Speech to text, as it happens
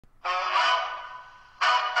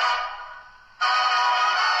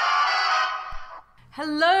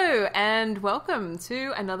Hello and welcome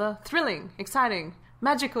to another thrilling, exciting,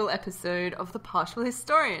 magical episode of The Partial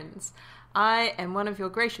Historians. I am one of your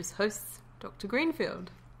gracious hosts, Dr. Greenfield.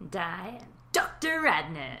 And I am Dr.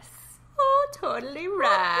 Radness. Oh, totally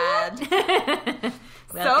rad.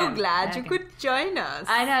 So glad you could join us.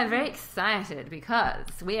 I know, I'm very excited because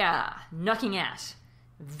we are knocking out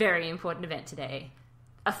a very important event today.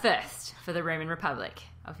 A first for the Roman Republic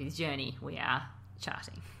of whose journey we are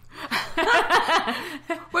charting.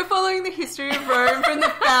 We're following the history of Rome from the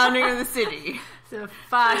founding of the city. It's a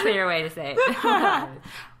far clearer way to say it.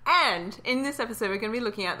 And in this episode, we're going to be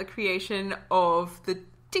looking at the creation of the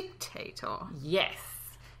Dictator. Yes.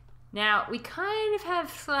 Now, we kind of have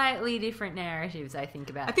slightly different narratives, I think,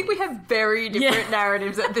 about I think we have very different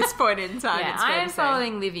narratives at this point in time. Yeah, I am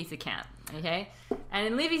following Livy's account, okay? And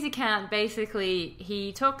in Livy's account, basically,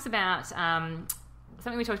 he talks about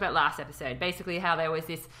something we talked about last episode, basically how there was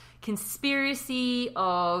this conspiracy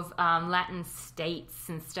of Latin states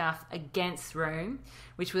and stuff against Rome,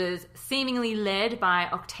 which was seemingly led by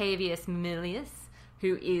Octavius Mamilius,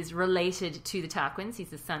 who is related to the Tarquins. He's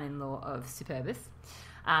the son-in-law of Superbus.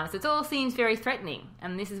 So it all seems very threatening.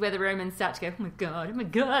 And this is where the Romans start to go, oh my God, oh my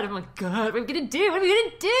God, oh my God, what are we going to do? What are we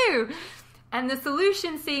going to do? And the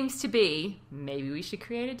solution seems to be, maybe we should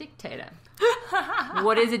create a dictator.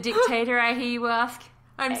 What is a dictator, I hear you ask?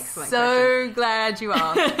 I'm so glad you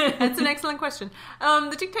asked. That's an excellent question.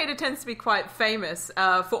 The dictator tends to be quite famous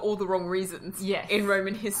for all the wrong reasons in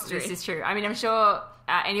Roman history. This is true. I mean, I'm sure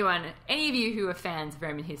any of you who are fans of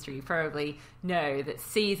Roman history probably know that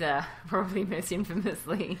Caesar, probably most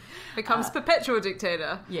infamously, becomes perpetual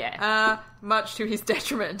dictator. Yeah. Much to his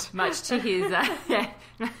detriment. Much to his,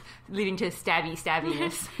 leading to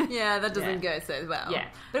stabbiness. Yeah, that doesn't go so well. Yeah,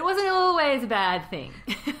 but it wasn't always a bad thing.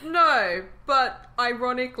 No, but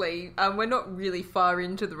ironically, we're not really far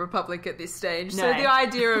into the Republic at this stage, No. so the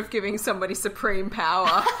idea of giving somebody supreme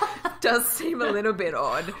power does seem a little bit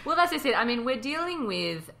odd. Well, that's just it. I mean, we're dealing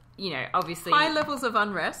with, obviously... high levels of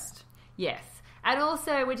unrest. Yes. And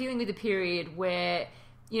also, we're dealing with a period where,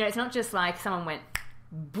 it's not just like someone went...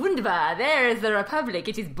 Wunderbar, there is the Republic.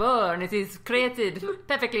 It is born. It is created,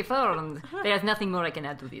 perfectly formed. There's nothing more I can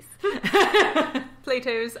add to this.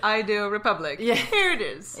 Plato's ideal republic. Yeah. Here it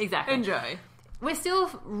is. Exactly. Enjoy. We're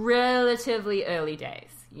still relatively early days,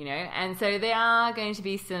 and so there are going to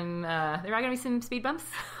be some speed bumps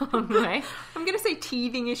along the way. I'm going to say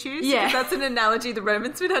teething issues. Yeah. Because that's an analogy the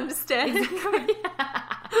Romans would understand.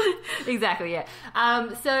 Exactly, yeah.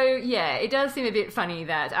 It does seem a bit funny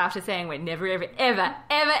that after saying we're never, ever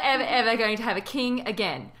going to have a king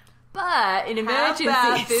again, but in emergencies...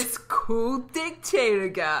 How about this cool dictator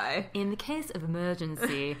guy? In the case of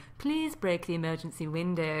emergency, please break the emergency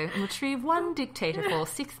window and retrieve one dictator for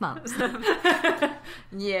 6 months.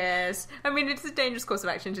 Yes. I mean, it's a dangerous course of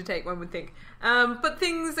action to take, one would think. But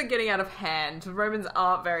things are getting out of hand. The Romans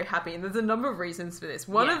aren't very happy, and there's a number of reasons for this.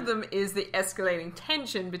 One of them is the escalating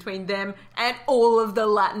tension between them and all of the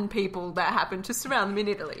Latin people that happen to surround them in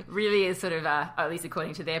Italy. Really is sort of, at least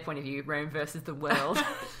according to their point of view, Rome versus the world.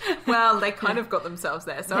 Well, they kind of got themselves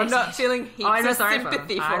there, so I'm not feeling heaps of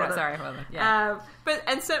sympathy for them. I'm sorry for them, yeah.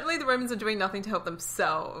 And certainly the Romans are doing nothing to help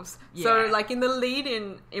themselves. Yeah. So, like, in the lead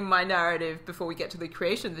in my narrative, before we get to the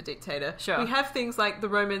creation of the dictator, we have things like the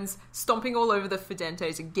Romans stomping all over the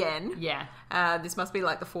Fidenaes again. Yeah. This must be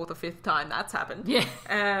like the 4th or 5th time that's happened.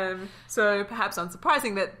 Yeah. So perhaps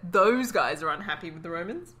unsurprising that those guys are unhappy with the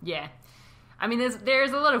Romans. Yeah. I mean,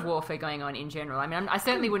 there's a lot of warfare going on in general. I mean, I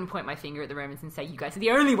certainly wouldn't point my finger at the Romans and say, you guys are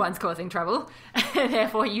the only ones causing trouble, and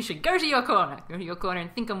therefore you should go to your corner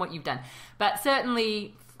and think on what you've done. But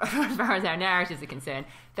certainly, as far as our narratives are concerned,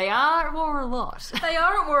 they are at war a lot. They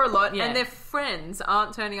are at war a lot, Yeah. and their friends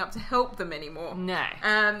aren't turning up to help them anymore. No.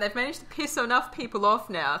 They've managed to piss enough people off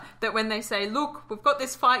now that when they say, look, we've got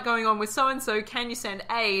this fight going on with so-and-so, can you send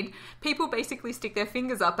aid? People basically stick their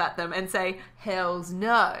fingers up at them and say, hell's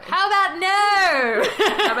no. How about no?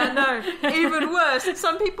 How about no? Even worse,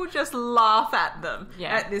 some people just laugh at them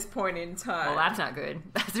at this point in time. Well, that's not good.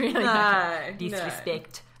 That's really not good.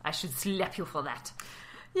 Disrespect. No. I should slap you for that.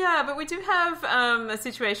 Yeah, but we do have a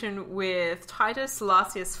situation with Titus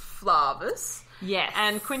Lasius Flavus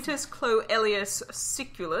and Quintus Cloelius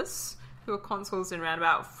Siculus, who are consuls in around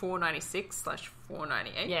about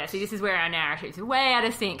 496/498. Yeah, see, this is where our narratives are way out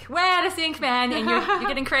of sync. Way out of sync, man, and you're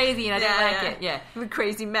getting crazy, and I don't like it. Yeah, with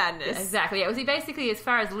crazy madness. Exactly. Yeah. Well, see, basically, as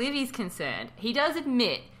far as Livy's concerned, he does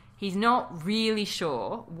admit he's not really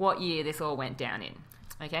sure what year this all went down in.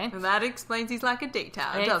 Okay? And that explains he's like a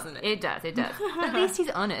dictator, doesn't it? It does. At least he's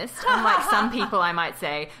honest, unlike some people, I might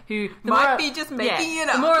say, who... Might be just making it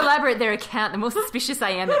up. The more elaborate their account, the more suspicious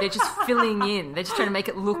I am that they're just filling in. They're just trying to make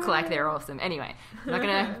it look like they're awesome. Anyway, I'm not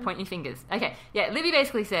going to point any fingers. Okay, yeah, Livy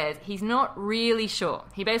basically says he's not really sure.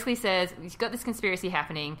 He basically says he's got this conspiracy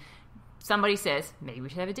happening. Somebody says, maybe we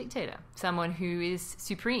should have a dictator. Someone who is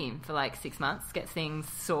supreme for like 6 months, gets things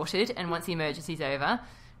sorted, and once the emergency's over,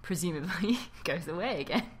 presumably goes away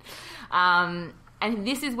again. And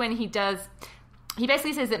this is when he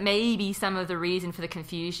basically says that maybe some of the reason for the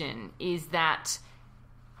confusion is that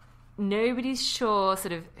nobody's sure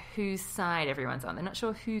sort of whose side everyone's on. They're not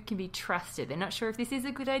sure who can be trusted. They're not sure if this is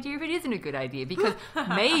a good idea or if it isn't a good idea, because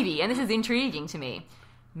maybe, and this is intriguing to me,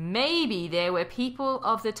 maybe there were people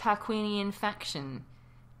of the Tarquinian faction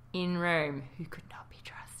in Rome who could not be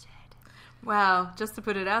trusted. Wow, just to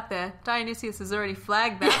put it out there, Dionysius has already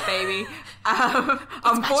flagged that baby.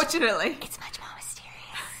 Unfortunately. It's much more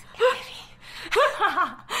mysterious.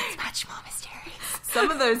 It's much more mysterious. Some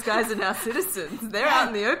of those guys are now citizens. They're out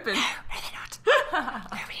in the open. No, they're not.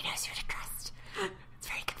 Nobody knows who to trust. It's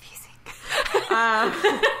very confusing.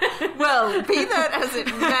 Well, be that as it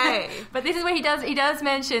may. But this is where he does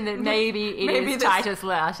mention that maybe it is Titus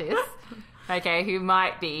Lartius, okay, who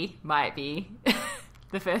might be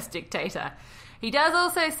the first dictator. He does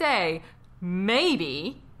also say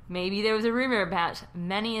maybe there was a rumor about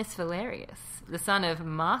Manius Valerius, the son of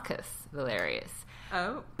Marcus Valerius.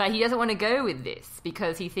 Oh. But he doesn't want to go with this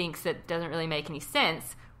because he thinks that doesn't really make any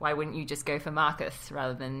sense. Why wouldn't you just go for Marcus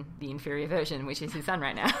rather than the inferior version, which is his son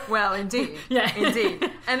right now? Well, indeed. Yeah. Indeed.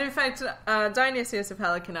 And in fact, Dionysius of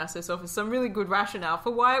Halicarnassus offers some really good rationale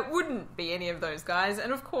for why it wouldn't be any of those guys.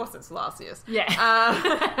 And of course it's Lartius.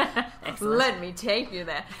 Yeah. Let me take you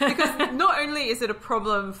there. Because not only is it a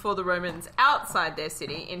problem for the Romans outside their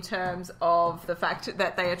city in terms of the fact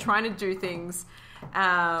that they are trying to do things...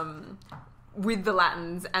 with the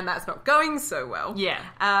Latins, and that's not going so well. Yeah.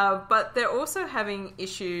 But they're also having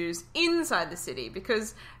issues inside the city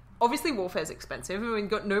because obviously warfare is expensive and we've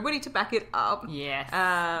got nobody to back it up. Yes.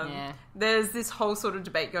 There's this whole sort of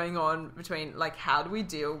debate going on between like how do we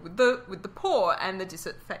deal with the poor and the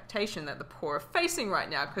disaffection that the poor are facing right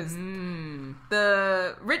now, because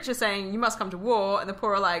the rich are saying you must come to war and the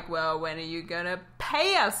poor are like, well, when are you gonna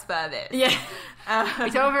pay us for this? Yeah.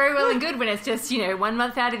 It's all very well and good when it's just 1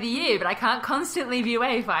 month out of the year, but I can't constantly be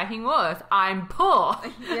away fighting wars. I'm poor.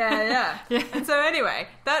 Yeah. And so anyway,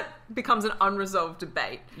 that becomes an unresolved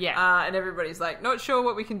debate. Yeah. And everybody's like, not sure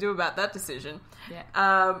what we can do about that decision.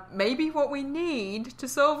 Yeah. Maybe what we need to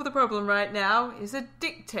solve the problem right now is a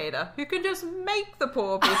dictator who can just make the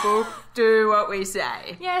poor people do what we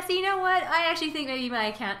say. Yeah, so you know what? I actually think maybe my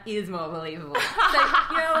account is more believable. So,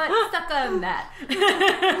 you know what? Stuck on that.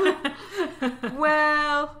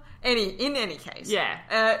 Well, in any case.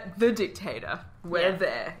 Yeah. The dictator. We're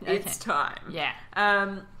there. Okay. It's time. Yeah.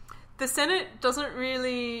 The Senate doesn't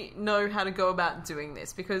really know how to go about doing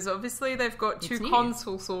this because obviously they've got two new.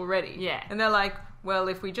 consuls already. Yeah. And they're like, well,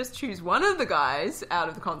 if we just choose one of the guys out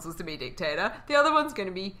of the consuls to be dictator, the other one's going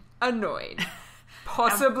to be annoyed.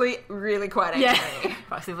 Possibly really quite angry. Yeah.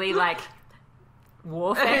 Possibly like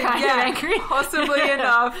warfare kind of angry. Possibly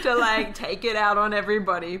enough to like take it out on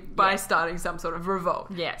everybody by starting some sort of revolt.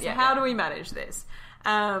 Yeah. So how do we manage this?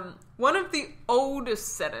 One of the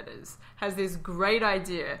oldest senators has this great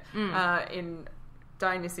idea in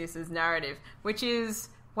Dionysius's narrative, which is,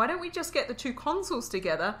 why don't we just get the two consuls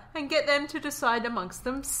together and get them to decide amongst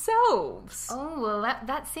themselves? Oh, well,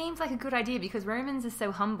 that seems like a good idea because Romans are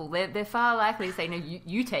so humble. They're far likely to say, no,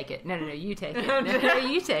 you take it. No, you take it. No,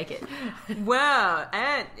 you take it. Wow.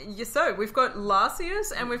 And so we've got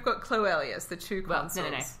Lartius and we've got Cloelius, the two consuls.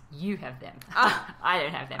 No. You have them. I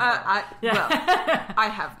don't have them. I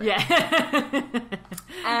have them. Yeah.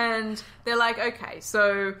 And they're like, okay,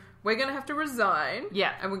 so we're going to have to resign.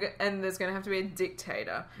 Yeah. And there's going to have to be a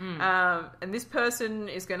dictator. And this person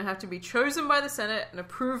is going to have to be chosen by the Senate and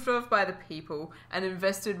approved of by the people and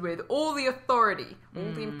invested with all the authority,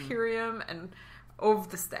 all the imperium and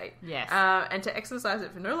of the state. Yes. And to exercise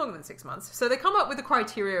it for no longer than 6 months. So they come up with the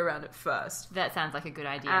criteria around it first. That sounds like a good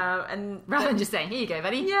idea. And rather than just saying, here you go,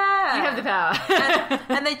 buddy. Yeah. You have the power.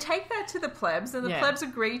 and they take that to the plebs, and the plebs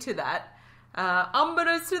agree to that.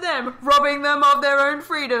 Unbeknownst to them, robbing them of their own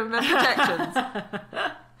freedom and protections.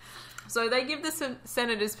 So they give the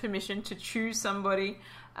senators permission to choose somebody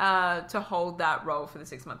to hold that role for the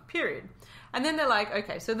 6 month period. And then they're like,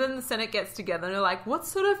 okay, so then the Senate gets together and they're like, what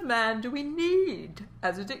sort of man do we need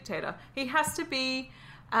as a dictator? He has to be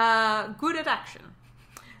good at action.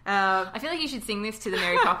 I feel like you should sing this to the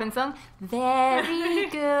Mary Poppins song. Very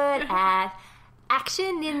good at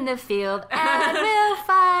action in the field and we'll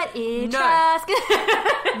fight in No. Trask.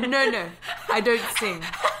 No, I don't sing.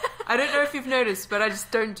 I don't know if you've noticed, but I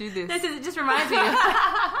just don't do this. It just reminds me of...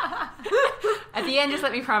 At the end, just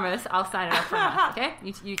let me promise, I'll sign it off from us, okay?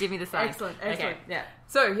 You give me the sign. Excellent. Okay, yeah.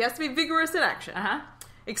 So, he has to be vigorous in action. Uh-huh.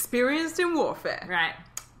 Experienced in warfare. Right.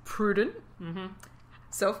 Prudent.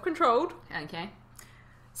 Self-controlled. Okay.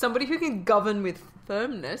 Somebody who can govern with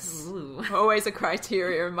firmness. Ooh. Always a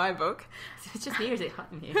criteria in my book. It's just me or is it hot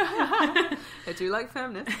in here? I do like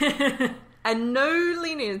firmness. And no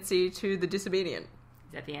leniency to the disobedient.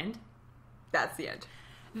 Is that the end? That's the end.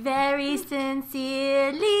 Very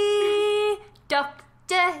sincerely,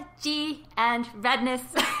 Dr. G and Radness.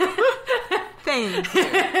 Thank you.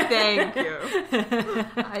 Thank you.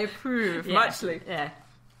 I approve. Yeah. Muchly. Yeah.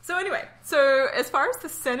 So anyway, so as far as the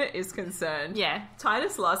Senate is concerned, Yeah.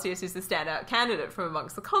 Titus Lasius is the standout candidate from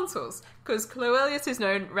amongst the consuls, because Cloelius is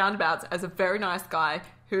known roundabouts as a very nice guy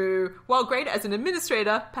who, while great as an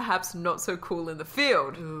administrator, perhaps not so cool in the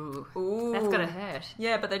field. Ooh. That's gotta hurt.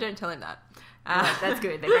 Yeah, but they don't tell him that. That's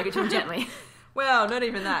good. They break it to him gently. Well, not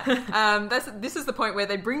even that. This is the point where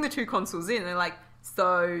they bring the two consuls in. They're like,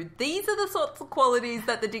 so these are the sorts of qualities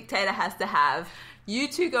that the dictator has to have. You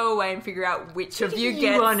two go away and figure out which of you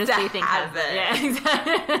gets honestly to think have has it. Yeah,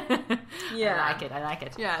 exactly. Yeah. I like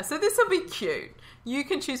it. Yeah, so this will be cute. You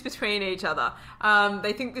can choose between each other.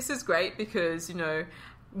 They think this is great because, you know,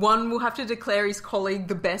 one will have to declare his colleague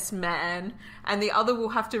the best man, and the other will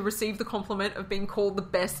have to receive the compliment of being called the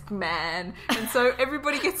best man. And so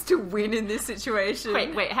everybody gets to win in this situation.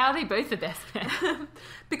 Wait, how are they both the best man?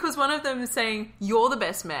 Because one of them is saying, you're the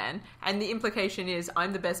best man, and the implication is,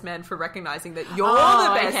 I'm the best man for recognizing that you're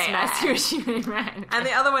the best man. I see what you mean, right. Okay. And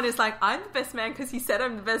the other one is like, I'm the best man because he said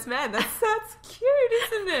I'm the best man. That's cute,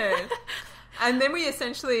 isn't it? And then we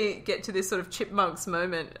essentially get to this sort of chipmunks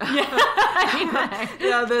moment.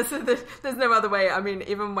 Yeah, there's no other way. I mean,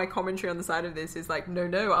 even my commentary on the side of this is like,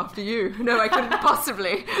 no, after you. No, I couldn't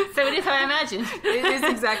possibly. So it is how I imagined. It is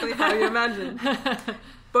exactly how you imagined.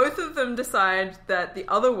 Both of them decide that the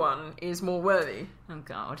other one is more worthy. Oh,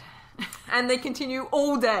 God. And they continue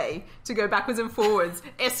all day to go backwards and forwards,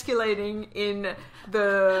 escalating in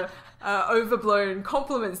the overblown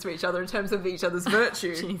compliments to each other in terms of each other's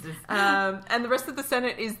virtue. Jesus. And the rest of the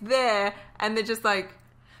Senate is there, and they're just like...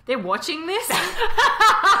 They're watching this? The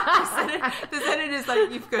Senate is like,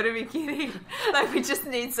 you've got to be kidding. Like, we just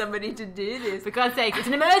need somebody to do this. For God's sake, it's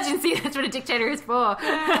an emergency. That's what a dictator is for.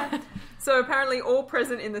 Yeah. So apparently all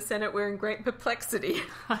present in the Senate were in great perplexity.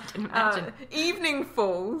 I can imagine. Evening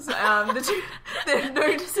falls. No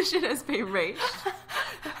decision has been reached.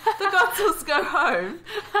 The consuls go home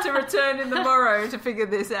to return in the morrow to figure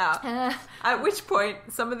this out. At which point,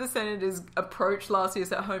 some of the senators approach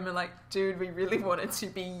Lasius at home and like, dude, we really want it to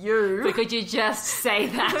be you. But could you just say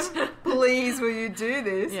that? Please, will you do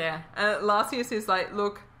this? Yeah. Lasius is like,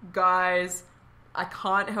 look, guys... I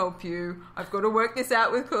can't help you. I've got to work this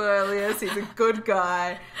out with Cloelius. He's a good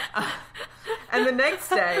guy. And the next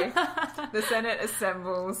day, the Senate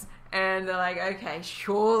assembles and they're like, okay,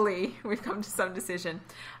 surely we've come to some decision.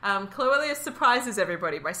 Cloelius surprises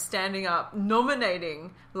everybody by standing up,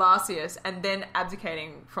 nominating Lasius, and then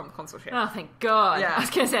abdicating from the consulship. Oh, thank God. Yeah. I was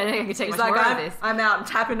going to say, I think I could take He's much like, more of this. I'm out, I'm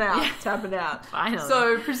tapping out, tapping out. Finally.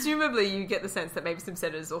 So presumably you get the sense that maybe some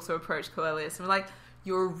senators also approached Cloelius and were like,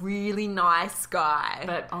 you're a really nice guy.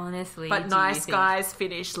 But honestly, But nice guys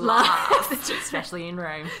finish last. last. Especially in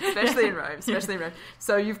Rome. Especially in Rome.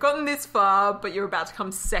 So you've gotten this far, but you're about to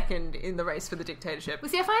come second in the race for the dictatorship. Well,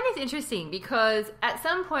 see, I find this interesting because at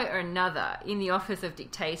some point or another in the office of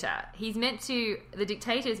dictator, the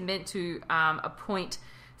dictator is meant to appoint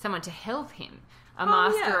someone to help him, a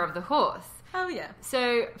master of the horse. Oh, yeah.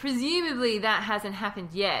 So presumably that hasn't happened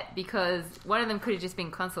yet because one of them could have just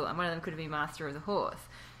been consul and one of them could have been master of the horse.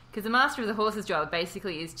 Because the master of the horse's job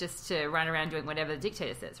basically is just to run around doing whatever the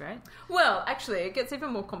dictator says, right? Well, actually, it gets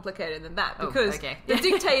even more complicated than that because okay. the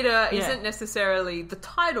dictator isn't necessarily the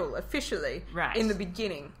title officially in the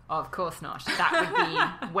beginning. Oh, of course not.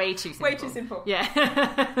 That would be way too simple. Way too simple.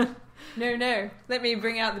 Yeah. No. Let me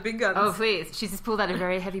bring out the big guns. Oh, please. She's just pulled out a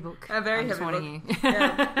very heavy book. A very heavy book. You.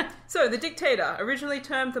 Yeah. So, the dictator, originally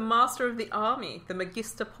termed the master of the army, the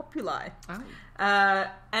magister populi,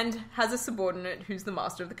 and has a subordinate who's the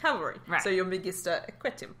master of the cavalry. Right. So, your magister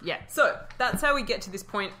equitum. Yeah. So, that's how we get to this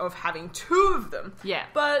point of having two of them. Yeah.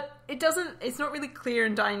 But it's not really clear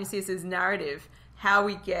in Dionysius's narrative how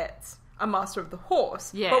we get a master of the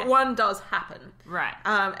horse. Yeah. But one does happen. Right.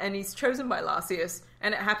 And he's chosen by Larsius,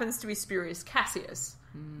 and it happens to be Spurius Cassius,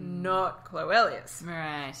 not Cloelius.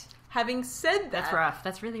 Right. Having said that... That's rough.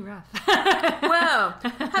 That's really rough. Well,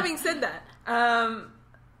 having said that,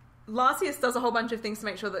 Larsius does a whole bunch of things to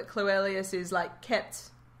make sure that Cloelius is, like,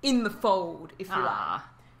 kept in the fold, if you like.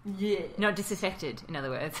 Yeah. Not disaffected, in other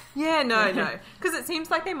words. Yeah, no. Because it seems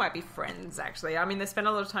like they might be friends, actually. I mean, they spend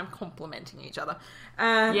a lot of time complimenting each other.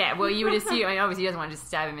 Yeah, well, you would assume... I mean, obviously, he doesn't want to just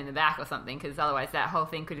stab him in the back or something, because otherwise that whole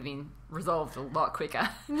thing could have been resolved a lot quicker.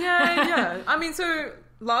 Yeah. I mean, so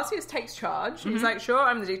Larsius takes charge. He's like, sure,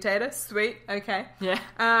 I'm the dictator. Sweet, okay. Yeah.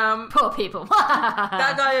 Poor people.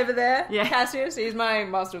 That guy over there, Yeah. Cassius, he's my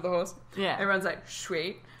master of the horse. Yeah. Everyone's like,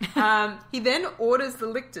 sweet. He then orders the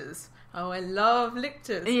lictors. Oh, I love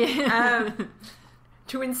lictors. Yeah.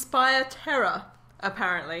 To inspire terror,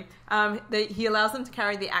 apparently. He allows them to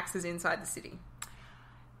carry the axes inside the city.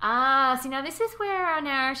 See, now this is where our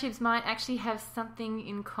narratives might actually have something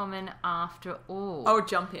in common after all. Oh,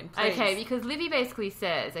 jump in, please. Okay, because Livy basically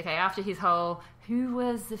says, after his whole, who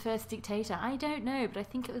was the first dictator? I don't know, but I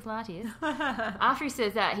think it was Latius. After he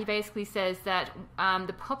says that, he basically says that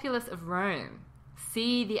the populace of Rome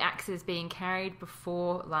see the axes being carried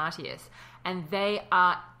before Latius, and they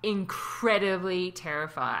are incredibly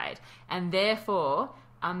terrified, and therefore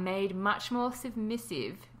are made much more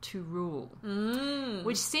submissive to rule.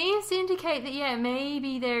 Which seems to indicate that,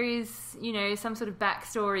 maybe there is, some sort of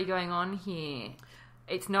backstory going on here.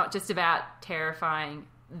 It's not just about terrifying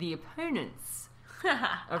the opponents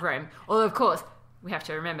of Rome. Although, of course, we have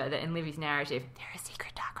to remember that in Livy's narrative, there are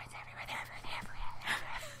secret dark ones everywhere.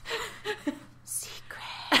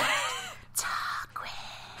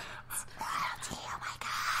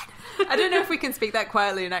 I don't know if we can speak that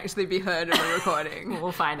quietly and actually be heard in the recording.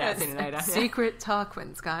 We'll find out sooner or later. Secret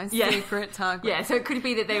Tarquins, guys. Yeah. Secret Tarquins. Yeah, so it could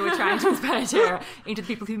be that they were trying to inspire terror into the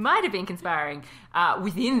people who might have been conspiring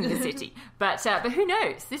within the city. But who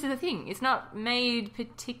knows? This is the thing. It's not made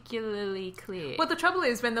particularly clear. Well, the trouble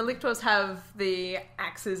is when the lictors have the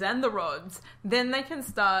axes and the rods, then they can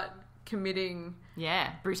start committing...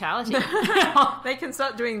 Yeah, brutality. They can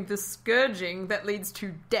start doing the scourging that leads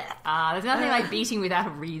to death. There's nothing like beating without a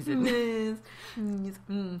reason.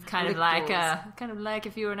 Kind of like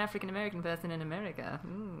if you were an African American person in America.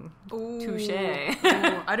 Touche.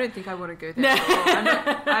 I don't think I want to go there.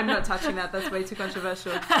 I'm not touching that. That's way too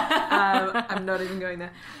controversial. I'm not even going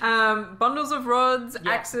there. Bundles of rods,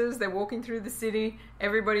 axes. They're walking through the city.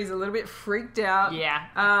 Everybody's a little bit freaked out.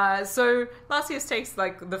 Yeah. So Larsius takes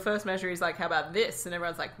like the first measure. He's like, "How about this?" And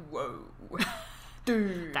everyone's like, "Whoa."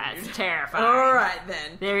 Dude. That's terrifying. All right,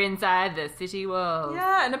 then. They're inside the city walls.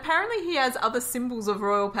 Yeah, and apparently he has other symbols of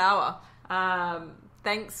royal power.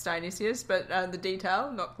 Thanks, Dionysius, but the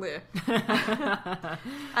detail, not clear.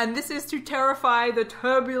 And this is to terrify the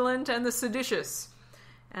turbulent and the seditious.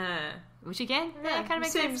 Which again, kind of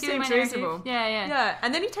makes sense. Seems reasonable. Yeah.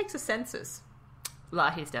 And then he takes a census.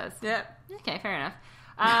 Latius does. Yeah. Okay, fair enough.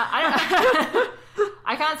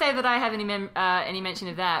 I can't say that I have any mention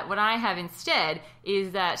of that. What I have instead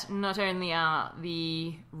is that not only are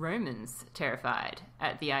the Romans terrified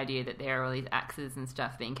at the idea that there are all these axes and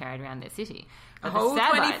stuff being carried around their city, a whole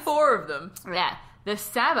 24 of them. Yeah, the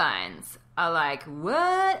Sabines are like,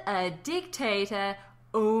 what? A dictator?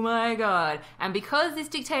 Oh my god. And because this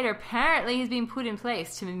dictator apparently has been put in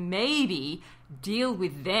place to maybe deal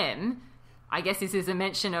with them... I guess this is a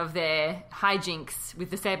mention of their hijinks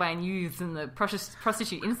with the Sabine youths and the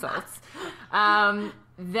prostitute insults.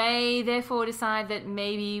 They therefore decide that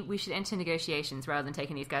maybe we should enter negotiations rather than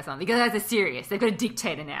taking these guys on. Because they're serious. They've got a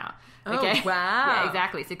dictator now. Okay? Oh, wow. Yeah,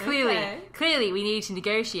 exactly. So clearly we need to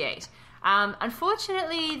negotiate.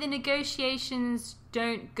 Unfortunately, the negotiations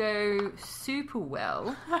don't go super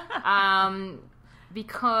well.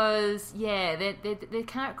 Because, they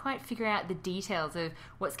can't quite figure out the details of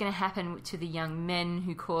what's going to happen to the young men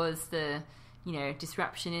who caused the,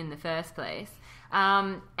 disruption in the first place.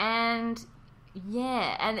 And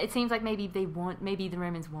it seems like maybe the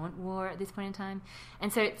Romans want war at this point in time.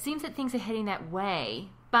 And so it seems that things are heading that way,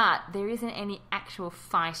 but there isn't any actual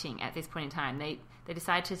fighting at this point in time. They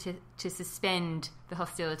decide to suspend the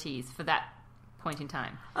hostilities for that point in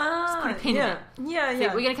time. Just put a pin in it. Yeah. So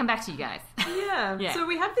we're going to come back to you guys. Yeah. So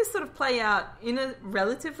we have this sort of play out in a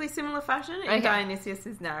relatively similar fashion in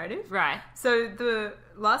Dionysius' narrative. Right. So the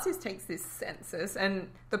Larsius takes this census, and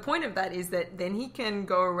the point of that is that then he can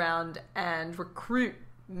go around and recruit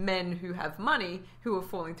men who have money who are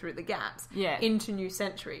falling through the gaps into new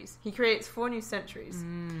centuries. He creates 4 new centuries.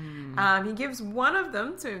 He gives one of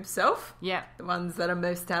them to himself. Yeah. The ones that are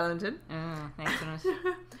most talented. Thanks, goodness.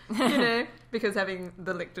 because having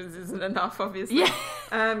the lictors isn't enough, obviously. Yeah.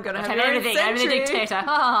 I'm going to have everything. I'm the dictator.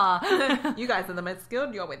 You guys are the most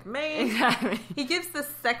skilled. You're with me. Exactly. He gives the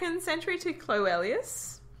 2nd century to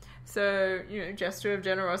Cloelius. So, gesture of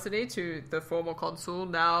generosity to the former consul,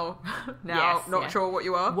 now Yes, not sure what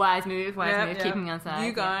you are. Wise move, keeping on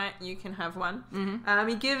side. You can have one. Mm-hmm.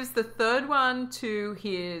 He gives the 3rd one to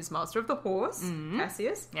his master of the horse,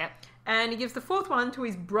 Cassius. Yep. And he gives the 4th one to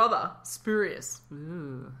his brother, Spurius.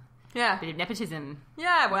 Ooh. Yeah. Bit of nepotism.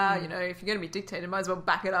 Yeah, well, if you're going to be dictator, might as well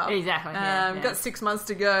back it up. Exactly. Got 6 months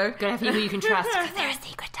to go. Gotta have people you can trust. Because there are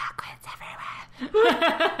secret dark webs everywhere.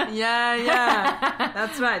 Yeah.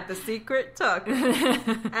 That's right. The secret tuck.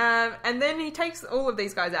 And then he takes all of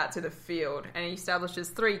these guys out to the field and he establishes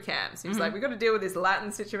 3 camps. He's like, we've got to deal with this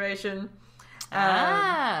Latin situation. So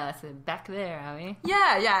back there, are we?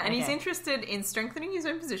 Yeah. And he's interested in strengthening his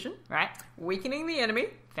own position. Right. Weakening the enemy.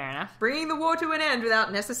 Fair enough. Bringing the war to an end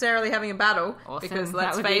without necessarily having a battle. Awesome. Because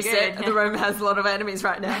let's face it, the Rome has a lot of enemies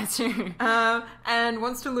right now. That's true. And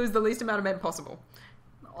wants to lose the least amount of men possible.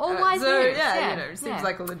 All wise moves. Seems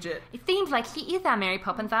like a legit. It seems like he is our Mary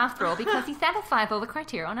Poppins after all because he satisfies all the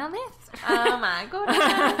criteria on our list. Oh my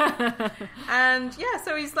god. And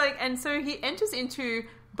so he's like, and so he enters into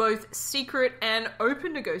both secret and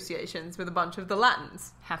open negotiations with a bunch of the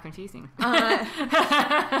Latins. How confusing.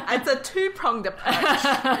 It's a 2-pronged approach.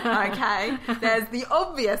 Okay. There's the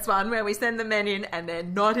obvious one where we send the men in and they're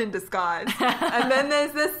not in disguise. And then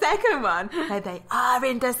there's the second one where they are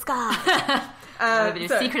in disguise.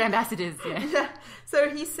 Secret ambassadors, yeah. So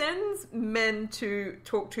he sends men to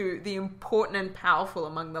talk to the important and powerful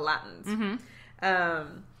among the Latins.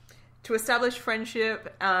 To establish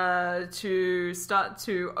friendship, to start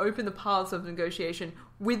to open the paths of negotiation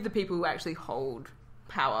with the people who actually hold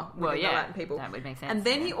power within the Latin people. That would make sense. And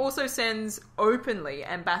then he also sends openly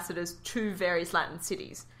ambassadors to various Latin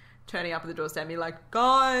cities, turning up at the doorstep and be like,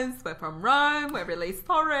 guys, we're from Rome, we're really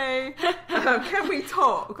sorry. Can we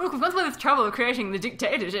talk? Look, we've gone through this trouble of creating the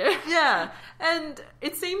dictatorship. Yeah. And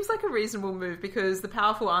it seems like a reasonable move because the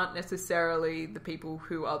powerful aren't necessarily the people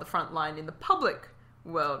who are the front line in the public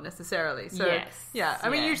world necessarily. So I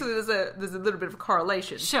mean usually there's a little bit of a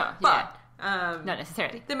correlation. Sure. But not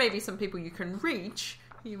necessarily. There may be some people you can reach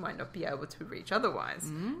you might not be able to reach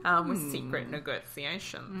otherwise with secret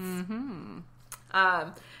negotiations.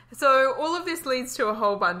 So all of this leads to a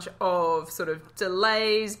whole bunch of sort of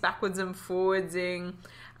delays, backwards and forwardsing.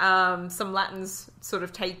 Some Latins sort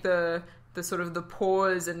of take the sort of the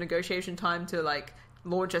pause and negotiation time to like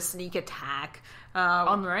launch a sneak attack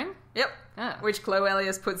on Rome. Yep. Oh. Which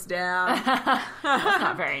Cloelius puts down. That's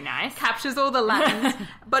not very nice. Captures all the Latins.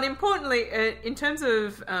 But importantly, in terms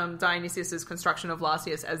of Dionysius's construction of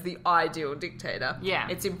Latius as the ideal dictator,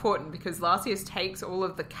 it's important because Latius takes all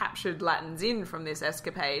of the captured Latins in from this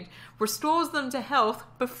escapade, restores them to health,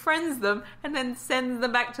 befriends them, and then sends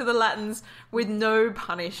them back to the Latins with no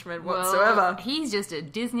punishment whatsoever. Well, he's just a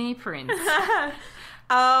Disney prince.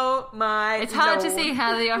 Oh my It's hard Lord. to see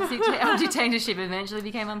how the dictatorship eventually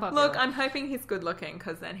became unpopular. Look, I'm hoping he's good looking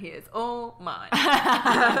because then he is all mine.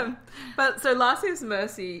 But so Latius'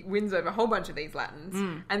 mercy wins over a whole bunch of these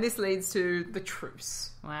Latins, and this leads to the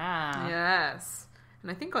truce. Wow. Yes.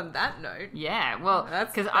 And I think on that note, well,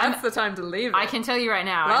 that's the time to leave it. I can tell you right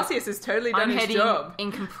now, Latius has totally done his job.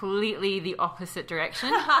 In completely the opposite direction.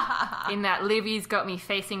 In that Livy's got me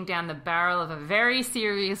facing down the barrel of a very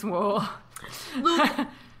serious war. Look,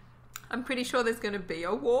 I'm pretty sure there's going to be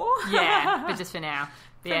a war. Yeah, but just for now.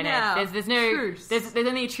 Now. There's no truce. There's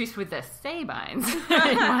only a truce with the Sabines in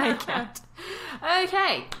my account.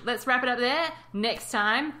 Okay, let's wrap it up there. Next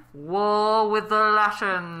time, war with the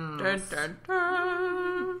Latins. Dun, dun, dun.